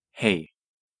Hey,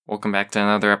 welcome back to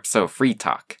another episode of Free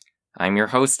Talk. I'm your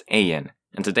host, Ian,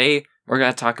 and today we're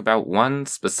going to talk about one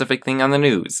specific thing on the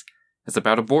news. It's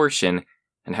about abortion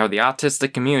and how the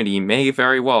autistic community may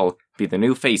very well be the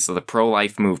new face of the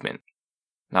pro-life movement.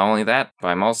 Not only that, but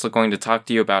I'm also going to talk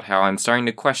to you about how I'm starting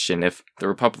to question if the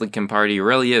Republican Party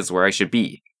really is where I should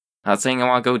be. Not saying I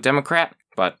want to go Democrat,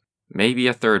 but maybe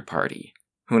a third party.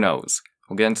 Who knows?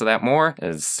 We'll get into that more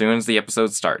as soon as the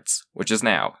episode starts, which is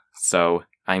now. So,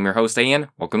 I'm your host, Ian.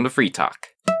 Welcome to Free Talk.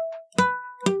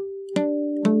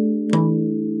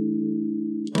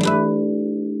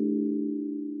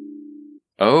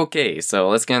 Okay, so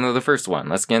let's get into the first one.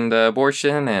 Let's get into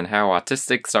abortion and how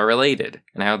autistics are related,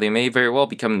 and how they may very well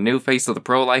become the new face of the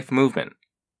pro-life movement.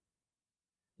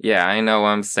 Yeah, I know what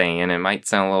I'm saying, it might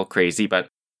sound a little crazy, but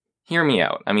hear me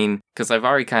out. Because I've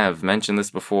already kind of mentioned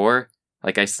this before.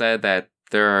 Like I said, that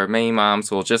there are many moms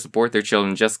who will just abort their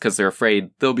children just because they're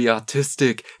afraid they'll be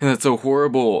autistic, and that's so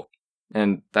horrible.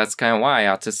 And that's kind of why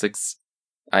autistics,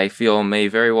 I feel, may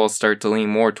very well start to lean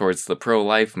more towards the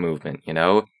pro-life movement, you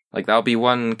know? Like, that'll be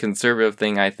one conservative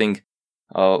thing I think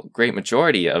a great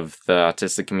majority of the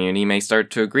autistic community may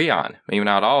start to agree on. Maybe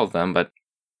not all of them, but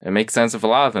it makes sense if a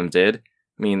lot of them did.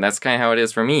 That's kind of how it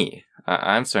is for me.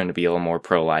 I'm starting to be a little more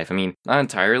pro-life. Not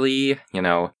entirely,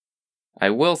 I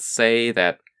will say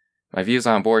that my views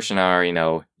on abortion are,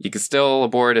 you can still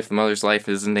abort if the mother's life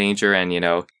is in danger, and,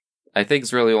 I think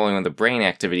it's really only when the brain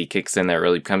activity kicks in that it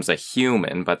really becomes a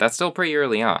human, but that's still pretty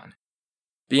early on.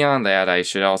 Beyond that, I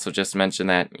should also just mention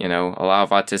that, a lot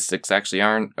of autistics actually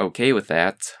aren't okay with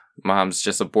that. Moms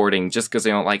just aborting just because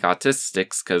they don't like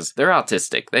autistics, because they're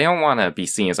autistic. They don't want to be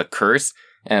seen as a curse,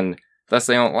 and thus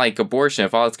they don't like abortion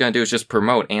if all it's going to do is just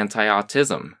promote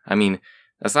anti-autism.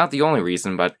 That's not the only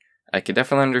reason, but I could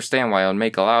definitely understand why it would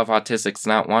make a lot of autistics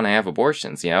not want to have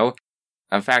abortions, In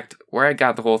fact, where I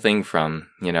got the whole thing from,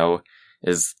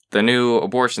 is the new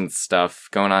abortion stuff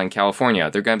going on in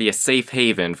California. They're going to be a safe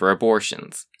haven for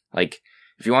abortions. Like,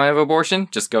 if you want to have an abortion,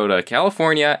 just go to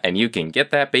California and you can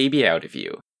get that baby out of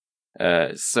you.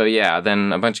 So yeah,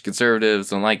 then a bunch of conservatives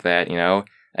don't like that,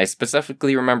 I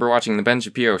specifically remember watching the Ben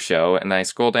Shapiro show, and I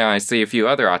scroll down and I see a few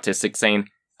other autistics saying,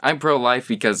 I'm pro-life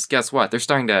because guess what? They're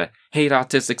starting to hate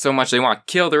autistics so much they want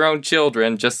to kill their own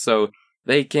children just so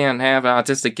they can't have an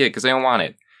autistic kid because they don't want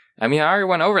it. I already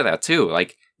went over that too.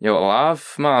 A lot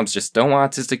of moms just don't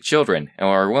want autistic children and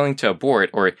are willing to abort,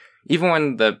 or even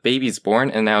when the baby's born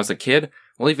and now as a kid,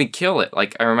 will even kill it.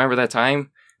 I remember that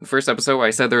time, the first episode where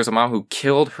I said there was a mom who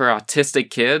killed her autistic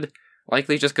kid,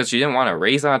 likely just because she didn't want to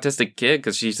raise an autistic kid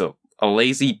because she's a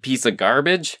lazy piece of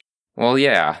garbage. Well,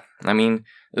 yeah,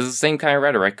 this is the same kind of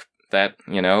rhetoric that,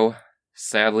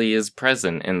 sadly is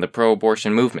present in the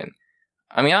pro-abortion movement.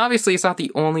 Obviously it's not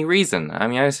the only reason.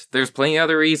 There's plenty of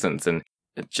other reasons, and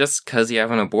just because you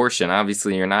have an abortion,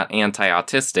 obviously you're not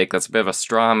anti-autistic. That's a bit of a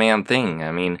straw man thing.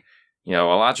 A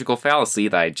logical fallacy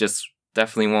that I just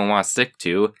definitely won't want to stick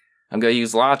to. I'm going to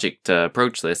use logic to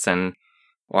approach this, and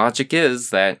logic is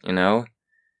that,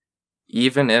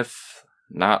 even if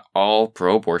not all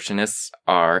pro-abortionists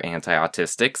are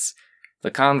anti-autistics,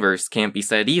 the converse can't be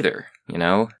said either,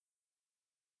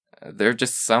 There are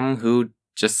just some who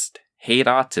just hate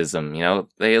autism,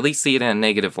 They at least see it in a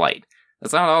negative light.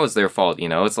 It's not always their fault,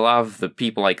 It's a lot of the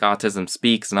people like Autism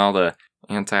Speaks and all the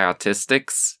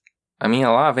anti-autistics. A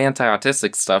lot of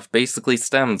anti-autistic stuff basically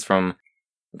stems from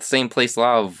the same place a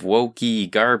lot of wokey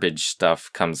garbage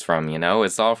stuff comes from,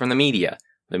 It's all from the media.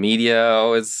 The media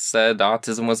always said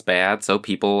autism was bad, so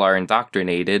people are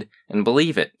indoctrinated and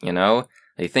believe it,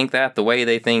 They think that the way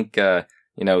they think,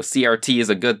 CRT is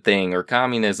a good thing or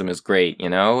communism is great,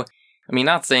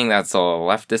 Not saying that's a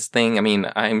leftist thing.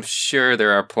 I'm sure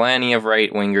there are plenty of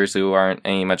right-wingers who aren't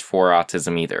any much for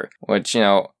autism either. Which,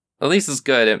 at least is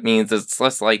good. It means it's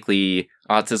less likely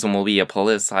autism will be a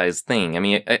politicized thing.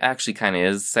 It actually kind of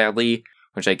is, sadly.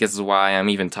 Which I guess is why I'm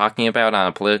even talking about on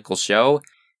a political show.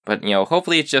 But,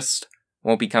 hopefully it just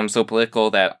won't become so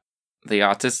political that the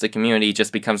autistic community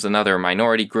just becomes another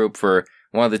minority group for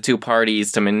one of the two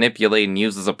parties to manipulate and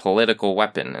use as a political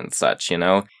weapon and such,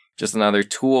 Just another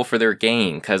tool for their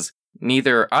gain, because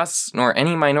neither us nor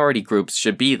any minority groups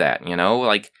should be that,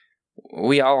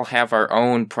 we all have our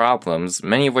own problems,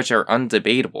 many of which are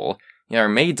undebatable, are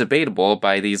made debatable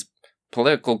by these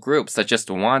political groups that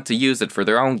just want to use it for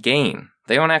their own gain.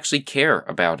 They don't actually care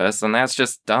about us, and that's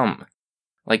just dumb.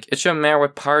 It shouldn't matter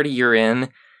what party you're in,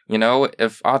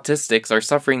 if autistics are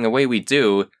suffering the way we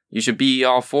do, you should be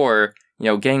all for,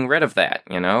 getting rid of that,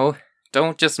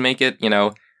 Don't just make it,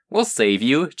 we'll save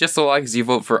you, just so long as you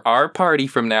vote for our party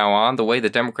from now on, the way the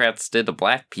Democrats did to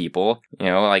black people.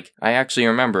 I actually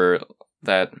remember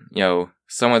that,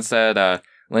 someone said,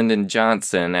 Lyndon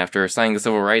Johnson, after signing the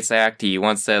Civil Rights Act, he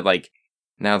once said, like,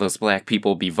 now those black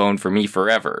people be voting for me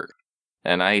forever.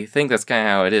 And I think that's kind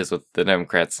of how it is with the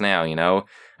Democrats now, you know?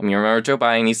 I mean, remember Joe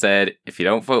Biden, he said, if you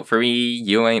don't vote for me,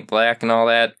 you ain't black and all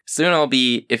that. Soon it'll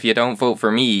be, if you don't vote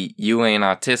for me, you ain't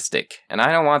autistic. And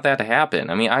I don't want that to happen.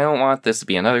 I mean, I don't want this to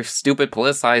be another stupid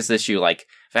politicized issue like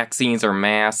vaccines or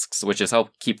masks, which has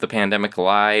helped keep the pandemic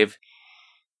alive.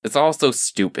 It's all so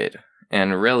stupid.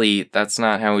 And really, that's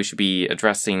not how we should be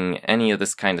addressing any of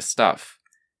this kind of stuff.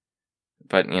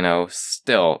 But, you know,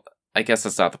 still, I guess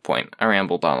that's not the point. I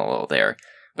rambled on a little there.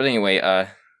 But anyway,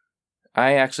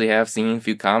 I actually have seen a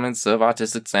few comments of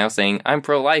autistics now saying, I'm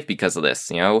pro-life because of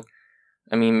this, you know?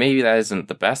 I mean, maybe that isn't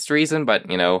the best reason, but,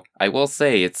 you know, I will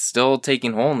say it's still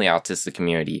taking hold in the autistic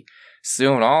community.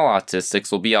 Soon all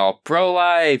autistics will be all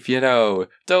pro-life, you know?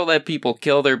 Don't let people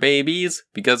kill their babies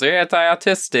because they're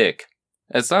anti-autistic.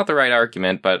 It's not the right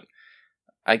argument, but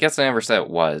I guess I never said it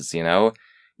was, you know?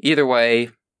 Either way,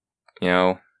 you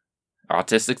know,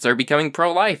 autistics are becoming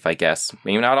pro-life, I guess.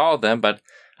 Maybe not all of them, but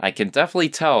I can definitely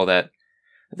tell that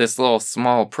this little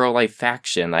small pro-life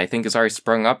faction I think has already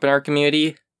sprung up in our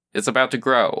community is about to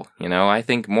grow, you know? I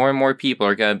think more and more people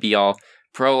are going to be all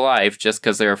pro-life just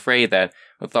because they're afraid that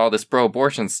with all this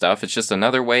pro-abortion stuff, it's just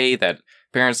another way that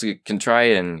parents can try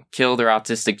and kill their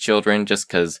autistic children just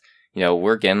because, you know,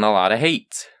 we're getting a lot of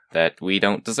hate that we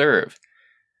don't deserve.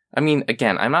 I mean,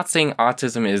 again, I'm not saying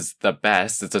autism is the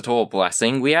best, it's a total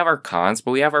blessing. We have our cons,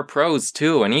 but we have our pros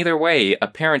too, and either way, a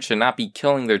parent should not be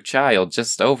killing their child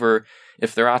just over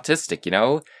if they're autistic, you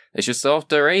know? They should still have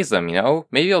to raise them, you know?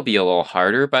 Maybe it'll be a little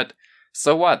harder, but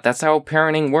so what? That's how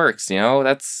parenting works, you know?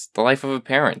 That's the life of a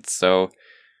parent, so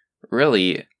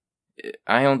really,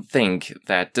 I don't think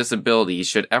that disability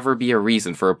should ever be a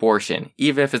reason for abortion,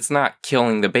 even if it's not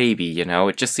killing the baby, you know?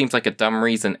 It just seems like a dumb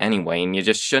reason anyway, and you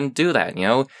just shouldn't do that, you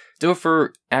know? Do it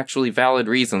for actually valid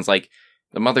reasons, like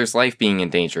the mother's life being in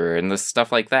danger, and the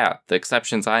stuff like that, the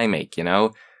exceptions I make, you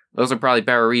know? Those are probably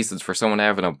better reasons for someone to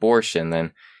have an abortion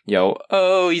than, you know,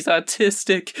 oh, he's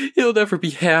autistic, he'll never be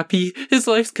happy, his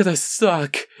life's gonna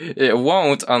suck. It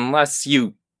won't unless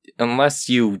you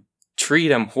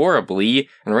treat him horribly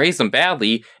and raise him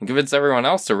badly and convince everyone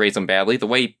else to raise him badly the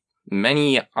way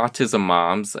many autism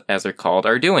moms, as they're called,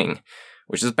 are doing,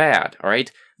 which is bad,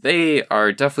 alright? They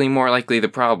are definitely more likely the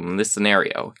problem in this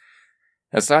scenario.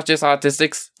 It's not just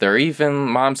autistics, there are even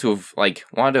moms who have, like,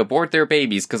 wanted to abort their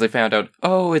babies because they found out,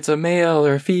 oh, it's a male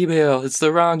or a female, it's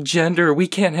the wrong gender, we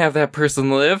can't have that person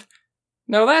live.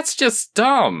 No, that's just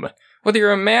dumb. Whether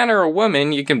you're a man or a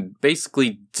woman, you can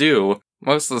basically do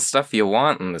most of the stuff you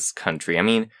want in this country. I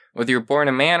mean, whether you're born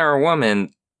a man or a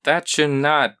woman, that should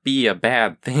not be a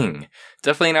bad thing.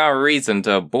 Definitely not a reason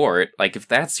to abort. Like, if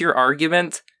that's your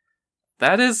argument,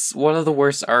 that is one of the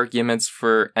worst arguments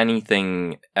for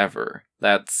anything ever.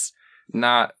 That's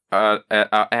not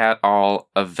at all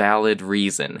a valid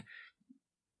reason.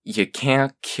 You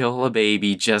can't kill a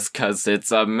baby just because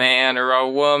it's a man or a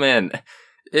woman.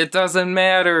 It doesn't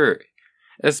matter.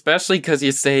 Especially because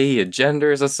you say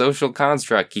gender is a social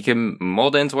construct. You can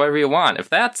mold it into whatever you want. If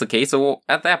that's the case, well,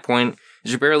 at that point, it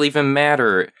should barely even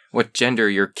matter what gender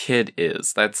your kid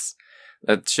is. That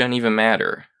shouldn't even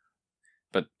matter.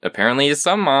 But apparently to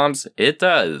some moms, it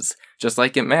does. Just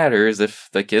like it matters if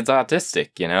the kid's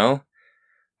autistic, you know?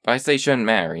 But I say shouldn't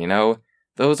matter, you know?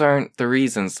 Those aren't the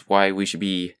reasons why we should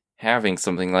be having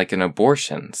something like an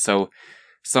abortion. So,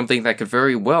 something that could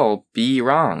very well be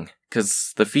wrong.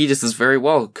 Because the fetuses very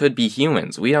well could be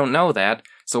humans. We don't know that.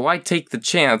 So why take the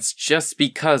chance just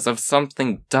because of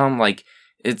something dumb like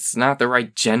it's not the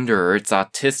right gender or it's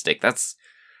autistic? That's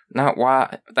not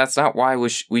why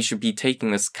we should be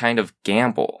taking this kind of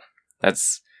gamble.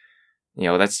 That's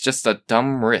just a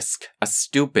dumb risk. A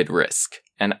stupid risk.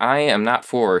 And I am not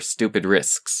for stupid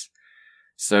risks.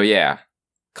 So yeah,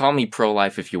 call me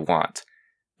pro-life if you want.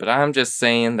 But I'm just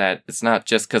saying that it's not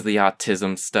just because of the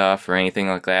autism stuff or anything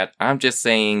like that. I'm just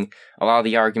saying a lot of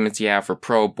the arguments you have for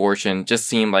pro-abortion just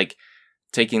seem like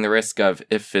taking the risk of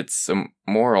if it's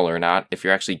moral or not, if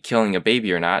you're actually killing a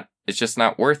baby or not, it's just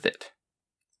not worth it.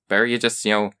 Better you just,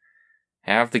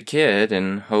 have the kid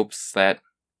in hopes that,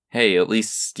 hey, at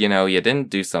least, you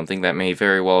didn't do something that may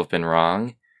very well have been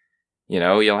wrong.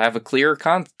 You'll have a clear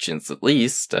conscience at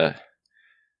least.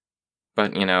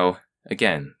 But,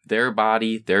 again, their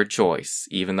body, their choice,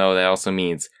 even though that also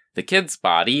means the kid's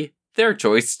body, their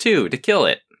choice too, to kill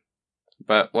it.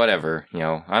 But whatever,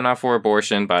 I'm not for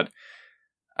abortion, but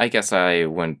I guess I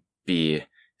wouldn't be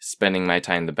spending my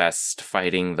time the best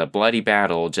fighting the bloody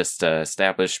battle just to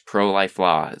establish pro-life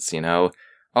laws,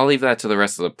 I'll leave that to the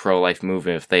rest of the pro-life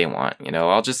movement if they want,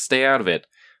 I'll just stay out of it.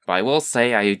 But I will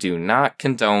say I do not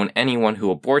condone anyone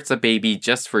who aborts a baby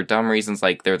just for dumb reasons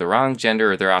like they're the wrong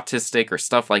gender or they're autistic or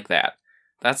stuff like that.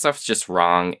 That stuff's just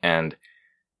wrong and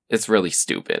it's really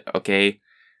stupid, okay?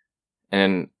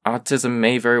 And autism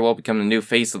may very well become the new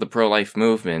face of the pro-life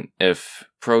movement if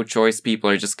pro-choice people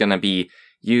are just gonna be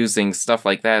using stuff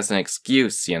like that as an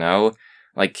excuse, you know?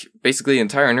 Like, basically the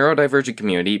entire neurodivergent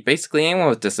community, basically anyone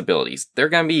with disabilities, they're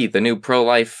gonna be the new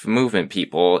pro-life movement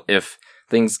people if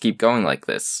things keep going like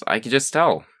this. I could just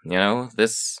tell, you know?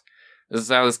 This is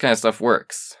how this kind of stuff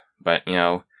works. But, you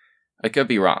know, I could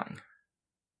be wrong.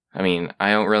 I mean,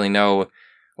 I don't really know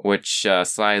which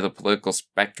side of the political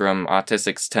spectrum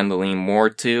autistics tend to lean more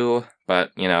to,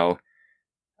 but, you know,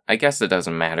 I guess it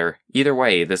doesn't matter. Either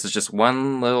way, this is just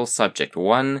one little subject,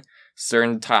 one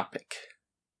certain topic.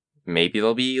 Maybe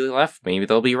they'll be left, maybe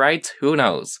they'll be right, who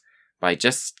knows? But I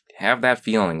just have that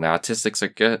feeling that autistics are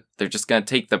good. They're just gonna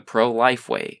take the pro-life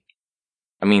way.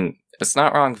 I mean, it's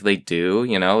not wrong if they do,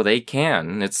 you know, they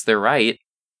can, it's their right.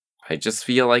 I just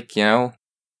feel like, you know,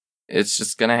 it's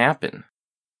just gonna happen.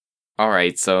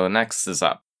 Alright, so next is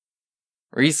up.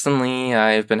 Recently,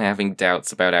 I've been having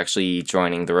doubts about actually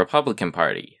joining the Republican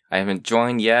Party. I haven't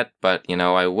joined yet, but, you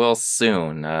know, I will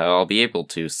soon. I'll be able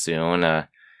to soon.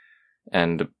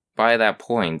 And by that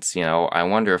point, you know, I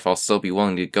wonder if I'll still be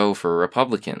willing to go for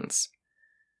Republicans.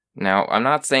 Now, I'm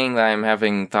not saying that I'm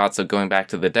having thoughts of going back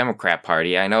to the Democrat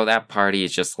Party. I know that party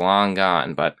is just long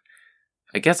gone, but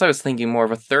I guess I was thinking more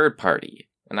of a third party.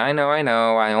 And I know,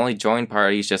 I only joined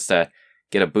parties just to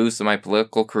get a boost in my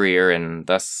political career, and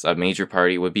thus a major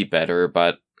party would be better,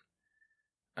 but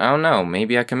I don't know,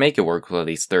 maybe I can make it work with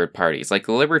these third parties, like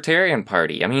the Libertarian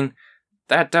Party. I mean,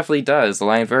 that definitely does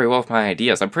align very well with my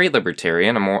ideas. I'm pretty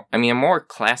libertarian, I'm a more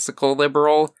classical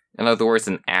liberal, in other words,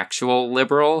 an actual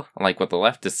liberal, like what the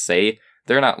leftists say.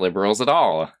 They're not liberals at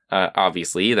all.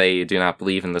 Obviously, they do not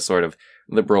believe in the sort of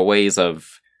liberal ways of,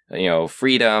 you know,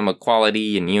 freedom,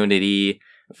 equality, and unity.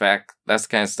 In fact, that's the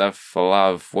kind of stuff a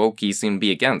lot of wokies seem to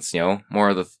be against, you know,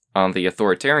 more on the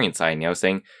authoritarian side, you know,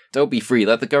 saying, don't be free,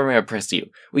 let the government oppress you.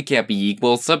 We can't be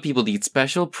equal, some people need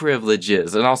special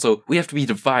privileges, and also, we have to be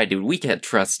divided, we can't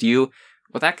trust you.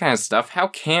 With that kind of stuff, how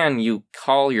can you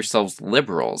call yourselves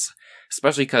liberals?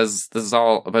 Especially because this is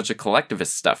all a bunch of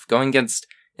collectivist stuff, going against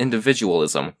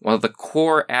individualism, one of the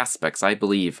core aspects, I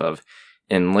believe, of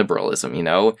in liberalism, you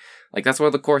know? Like, that's one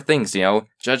of the core things, you know?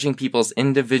 Judging people as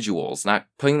individuals, not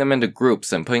putting them into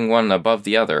groups and putting one above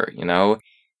the other, you know?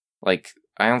 Like,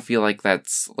 I don't feel like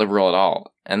that's liberal at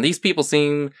all. And these people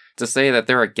seem to say that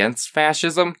they're against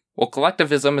fascism. Well,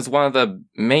 collectivism is one of the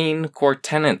main core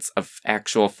tenets of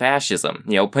actual fascism,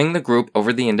 you know, putting the group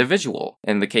over the individual.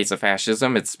 In the case of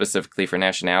fascism, it's specifically for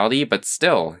nationality, but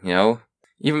still, you know,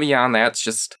 even beyond that, it's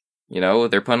just, you know,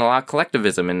 they're putting a lot of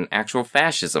collectivism in actual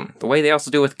fascism. The way they also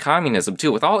do with communism,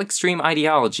 too. With all extreme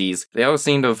ideologies, they always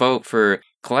seem to vote for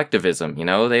collectivism, you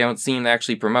know? They don't seem to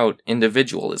actually promote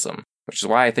individualism. Which is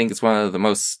why I think it's one of the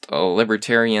most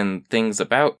libertarian things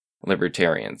about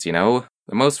libertarians, you know?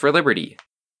 The most for liberty.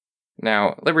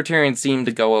 Now, libertarians seem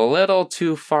to go a little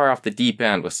too far off the deep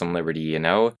end with some liberty, you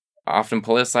know? Often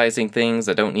politicizing things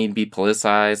that don't need to be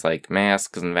politicized, like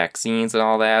masks and vaccines and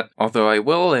all that. Although I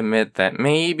will admit that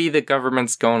maybe the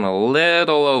government's going a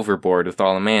little overboard with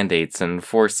all the mandates and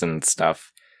forcing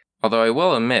stuff. Although I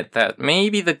will admit that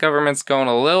maybe the government's going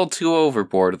a little too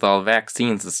overboard with all the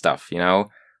vaccines and stuff, you know?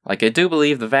 Like, I do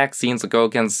believe the vaccines will go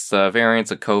against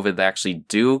variants of COVID that actually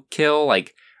do kill,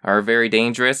 like, are very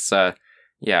dangerous.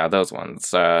 Yeah, those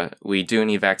ones. We do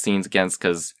need vaccines against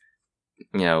because,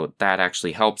 you know, that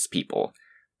actually helps people.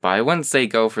 But I wouldn't say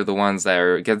go for the ones that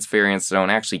are against variants that don't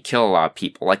actually kill a lot of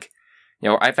people. Like, you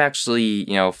know, I've actually,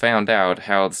 you know, found out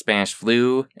how the Spanish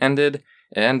flu ended.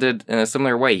 It ended in a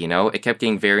similar way, you know? It kept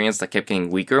getting variants that kept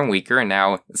getting weaker and weaker, and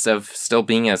now, instead of still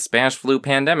being a Spanish flu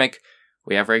pandemic,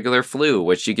 we have regular flu,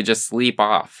 which you could just sleep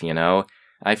off, you know?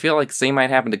 I feel like the same might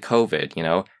happen to COVID, you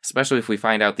know? Especially if we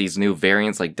find out these new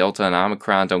variants like Delta and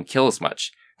Omicron don't kill as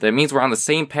much. That means we're on the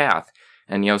same path.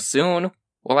 And, you know, soon,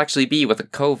 we'll actually be with a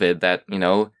COVID that, you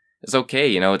know, is okay,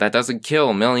 you know, that doesn't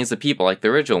kill millions of people like the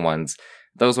original ones.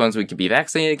 Those ones we could be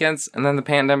vaccinated against, and then the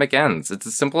pandemic ends. It's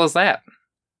as simple as that.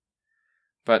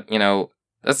 But, you know,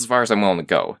 that's as far as I'm willing to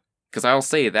go. Because I'll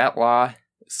say that law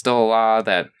is still a law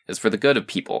that is for the good of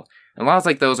people. And laws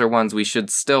like those are ones we should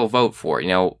still vote for, you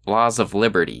know, laws of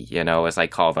liberty, you know, as I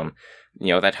call them.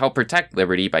 You know, that help protect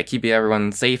liberty by keeping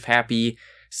everyone safe, happy,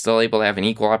 still able to have an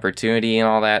equal opportunity and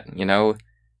all that, you know.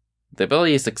 The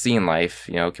ability to succeed in life,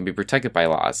 you know, can be protected by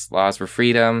laws. Laws for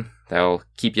freedom that'll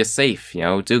keep you safe, you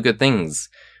know, do good things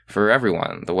for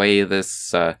everyone, the way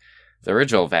the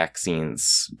original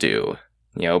vaccines do.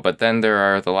 But then there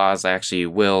are the laws I actually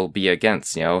will be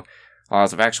against,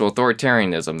 laws of actual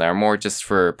authoritarianism that are more just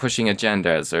for pushing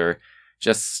agendas or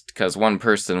just because one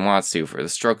person wants to for the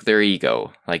stroke of their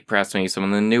ego, like perhaps maybe some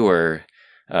of the newer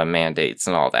mandates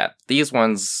and all that. These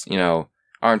ones,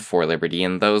 aren't for liberty,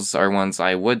 and those are ones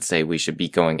I would say we should be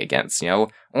going against,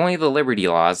 Only the liberty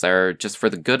laws that are just for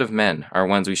the good of men are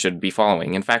ones we should be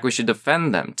following. In fact, we should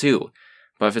defend them, too.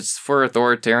 But if it's for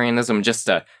authoritarianism just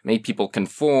to make people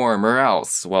conform or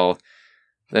else, well,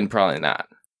 then probably not.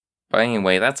 But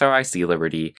anyway, that's how I see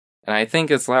liberty, and I think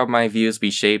it's allowed my views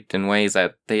be shaped in ways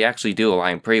that they actually do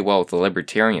align pretty well with the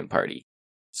Libertarian Party.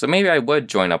 So maybe I would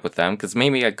join up with them, because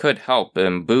maybe I could help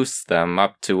and boost them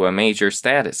up to a major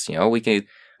status,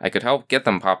 I could help get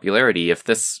them popularity if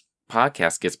this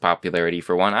podcast gets popularity,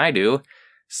 for one. I do.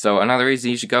 So another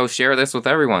reason you should go share this with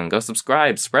everyone, go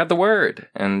subscribe, spread the word,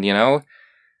 and,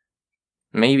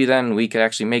 maybe then we could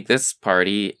actually make this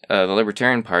party, the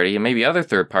Libertarian Party, and maybe other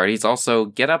third parties also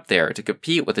get up there to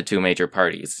compete with the two major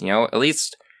parties, at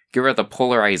least get rid of the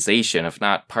polarization, if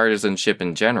not partisanship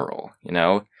in general,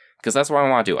 Because that's what I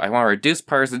want to do. I want to reduce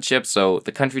partisanship so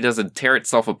the country doesn't tear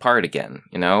itself apart again,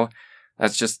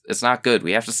 That's just, it's not good.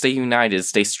 We have to stay united,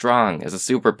 stay strong as a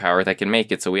superpower that can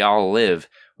make it so we all live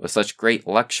with such great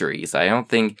luxuries. I don't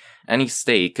think any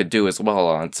state could do as well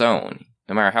on its own.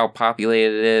 No matter how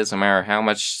populated it is, no matter how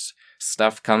much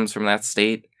stuff comes from that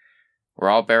state, we're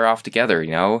all better off together,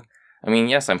 I mean,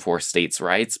 yes, I'm for states'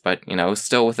 rights, but,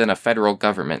 still within a federal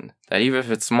government, that even if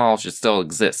it's small, should still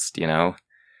exist,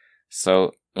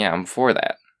 So, yeah, I'm for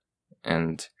that.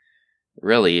 And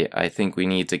really, I think we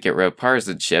need to get rid of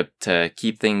partisanship to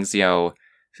keep things,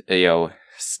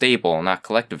 stable, not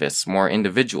collectivists, more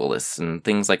individualists, and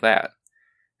things like that.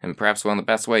 And perhaps one of the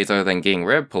best ways, other than getting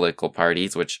rid of political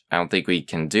parties, which I don't think we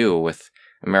can do with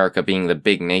America being the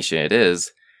big nation it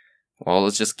is, well,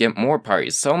 let's just get more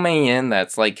parties. So many in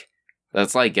that's like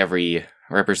every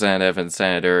representative and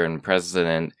senator and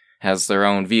president has their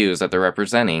own views that they're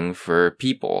representing for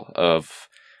people of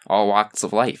all walks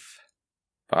of life.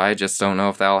 But I just don't know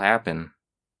if that'll happen.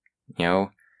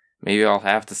 Maybe I'll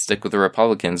have to stick with the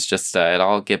Republicans just to it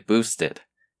all get boosted.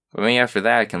 But maybe after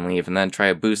that I can leave and then try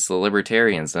to boost the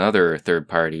Libertarians and other third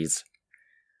parties.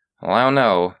 Well, I don't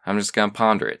know. I'm just gonna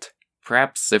ponder it.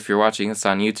 Perhaps if you're watching this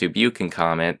on YouTube, you can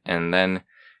comment and then,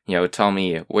 tell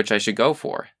me which I should go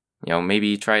for.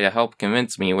 Maybe try to help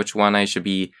convince me which one I should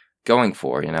be going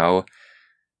for,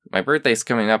 My birthday's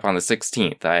coming up on the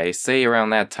 16th. I say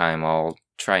around that time I'll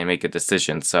try and make a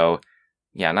decision. So,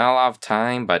 yeah, not a lot of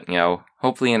time, but,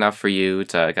 hopefully enough for you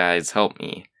to guys help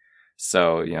me.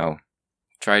 So,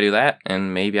 try to do that,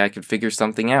 and maybe I could figure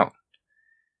something out.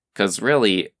 Because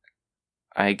really,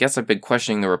 I guess I've been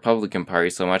questioning the Republican Party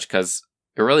so much because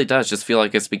it really does just feel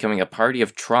like it's becoming a party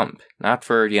of Trump. Not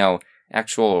for,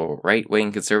 actual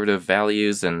right-wing conservative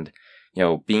values and,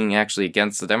 being actually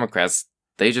against the Democrats.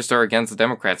 They just are against the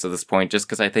Democrats at this point just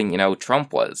because I think,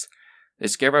 Trump was. They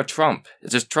scare about Trump.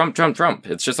 It's just Trump, Trump, Trump.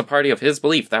 It's just a party of his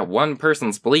belief, that one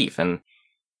person's belief. And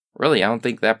really, I don't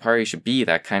think that party should be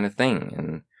that kind of thing.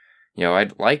 And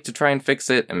I'd like to try and fix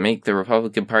it and make the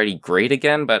Republican Party great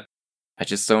again, but I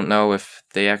just don't know if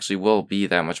they actually will be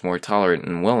that much more tolerant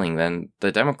and willing than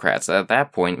the Democrats. At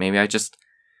that point, maybe I just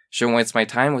shouldn't waste my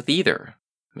time with either.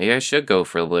 Maybe I should go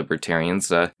for the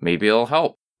Libertarians. Maybe it'll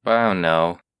help. But I don't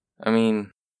know. I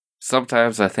mean,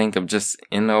 sometimes I think I'm just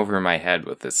in over my head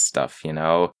with this stuff,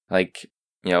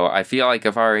 I feel like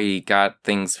I've already got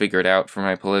things figured out for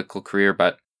my political career,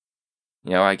 but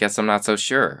I guess I'm not so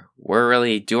sure. Where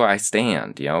really do I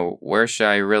stand? Where should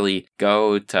I really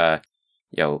go to,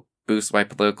 boost my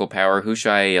political power? Who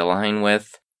should I align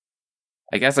with?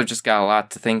 I guess I've just got a lot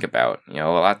to think about, a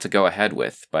lot to go ahead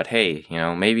with. But hey,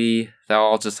 maybe that'll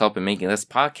all just help in making this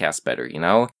podcast better,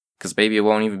 Because maybe it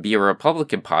won't even be a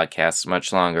Republican podcast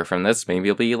much longer from this. Maybe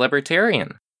it'll be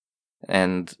libertarian.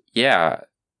 And yeah,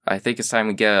 I think it's time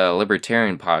we get a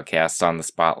libertarian podcast on the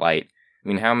spotlight. I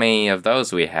mean, how many of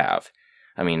those we have?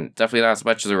 I mean, definitely not as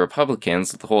much as the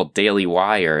Republicans with the whole Daily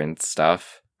Wire and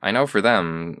stuff. I know for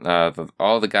them,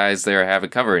 all the guys there have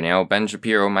it covered, Ben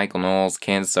Shapiro, Michael Knowles,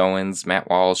 Candace Owens, Matt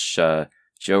Walsh,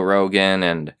 Joe Rogan,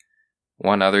 and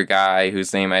one other guy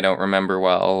whose name I don't remember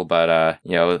well, but,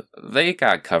 they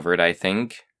got covered, I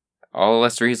think. All the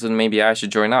less reason maybe I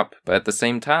should join up, but at the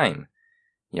same time,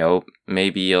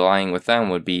 maybe aligning with them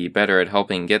would be better at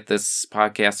helping get this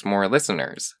podcast more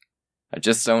listeners. I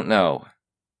just don't know.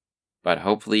 But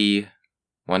hopefully,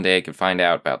 one day I can find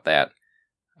out about that.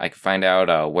 I can find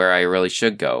out where I really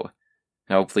should go.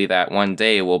 And hopefully that one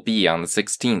day will be on the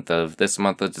 16th of this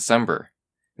month of December.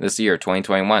 This year,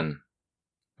 2021.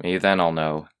 Maybe then I'll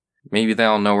know. Maybe then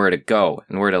I'll know where to go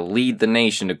and where to lead the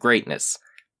nation to greatness.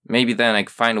 Maybe then I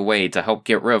can find a way to help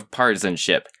get rid of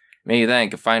partisanship. Maybe then I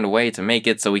can find a way to make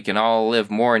it so we can all live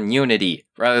more in unity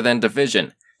rather than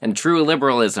division. And true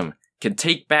liberalism can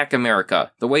take back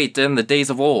America the way it did in the days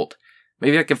of old.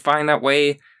 Maybe I can find that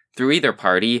way through either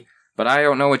party, but I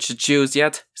don't know what to choose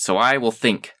yet, so I will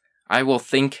think. I will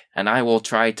think, and I will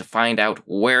try to find out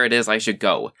where it is I should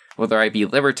go. Whether I be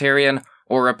Libertarian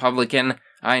or Republican,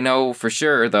 I know for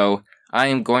sure, though, I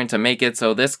am going to make it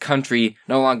so this country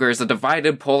no longer is a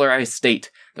divided, polarized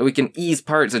state, that we can ease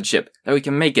partisanship, that we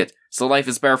can make it so life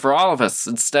is better for all of us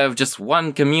instead of just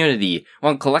one community,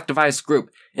 one collectivized group.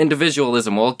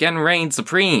 Individualism will again reign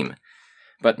supreme.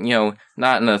 But,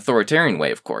 not in an authoritarian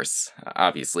way, of course,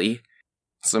 obviously.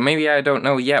 So maybe I don't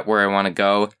know yet where I want to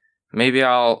go. Maybe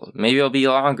it'll be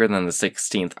longer than the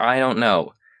 16th, I don't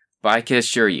know. But I can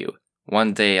assure you,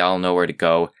 one day I'll know where to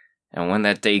go, and when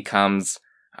that day comes,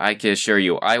 I can assure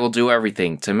you, I will do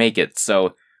everything to make it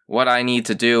so what I need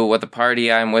to do, what the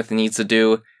party I'm with needs to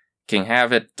do, can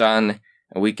have it done,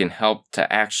 and we can help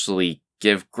to actually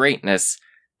give greatness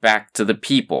back to the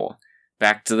people,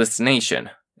 back to this nation,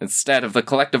 instead of the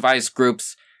collectivized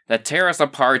groups that tear us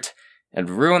apart and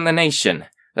ruin the nation,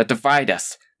 that divide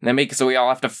us, and that make it so we all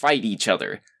have to fight each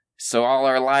other, so all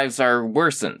our lives are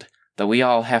worsened, that we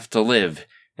all have to live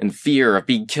in fear of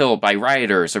being killed by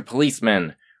rioters or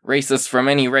policemen, racists from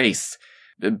any race,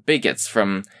 bigots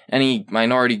from any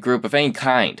minority group of any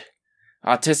kind,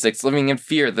 autistics living in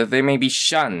fear that they may be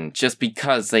shunned just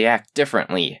because they act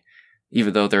differently,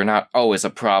 even though they're not always a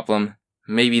problem.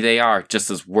 Maybe they are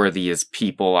just as worthy as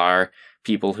people are,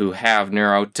 people who have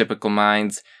neurotypical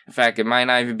minds. In fact, it might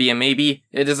not even be a maybe,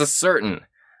 it is a certain.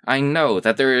 I know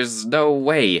that there is no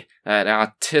way that an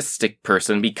autistic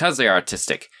person, because they are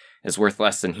autistic, is worth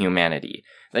less than humanity.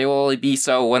 They will only be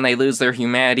so when they lose their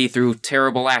humanity through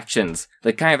terrible actions,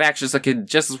 the kind of actions that could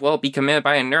just as well be committed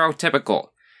by a neurotypical.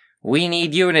 We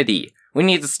need unity. We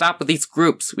need to stop with these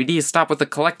groups. We need to stop with the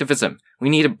collectivism. We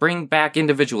need to bring back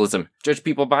individualism. Judge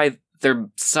people by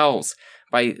themselves,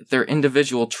 by their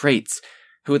individual traits,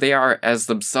 who they are as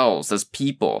themselves, as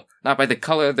people, not by the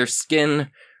color of their skin,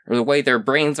 or the way their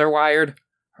brains are wired,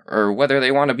 or whether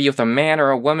they want to be with a man or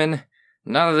a woman.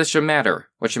 None of this should matter.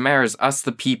 What should matter is us,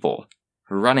 the people,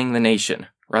 running the nation,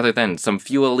 rather than some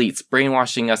few elites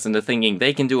brainwashing us into thinking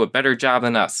they can do a better job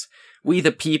than us. We,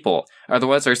 the people, are the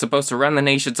ones that are supposed to run the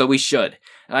nation, so we should.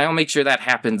 And I'll make sure that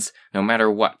happens no matter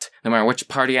what. No matter which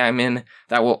party I'm in,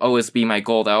 that will always be my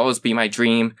goal, that will always be my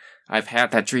dream. I've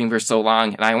had that dream for so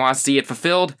long, and I want to see it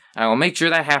fulfilled. I will make sure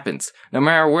that happens. No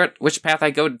matter which path I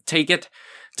go to take it,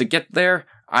 to get there,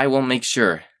 I will make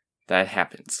sure that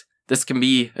happens. This can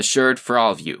be assured for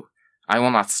all of you. I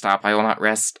will not stop, I will not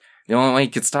rest. The only way you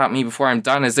can stop me before I'm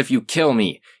done is if you kill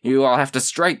me. You all have to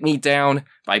strike me down,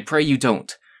 but I pray you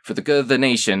don't. For the good of the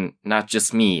nation, not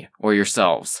just me or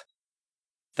yourselves.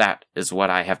 That is what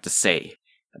I have to say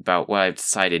about what I've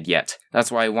decided yet.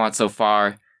 That's what I want so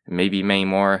far. Maybe many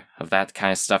more of that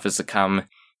kind of stuff is to come,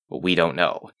 but we don't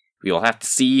know. We will have to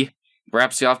see.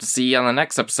 Perhaps you'll have to see on the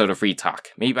next episode of Free Talk.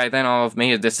 Maybe by then I'll have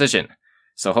made a decision.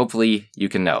 So hopefully you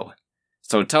can know.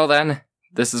 So until then,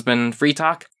 this has been Free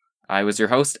Talk. I was your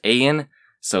host, Ian.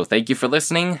 So thank you for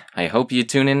listening. I hope you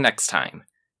tune in next time.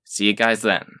 See you guys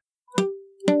then.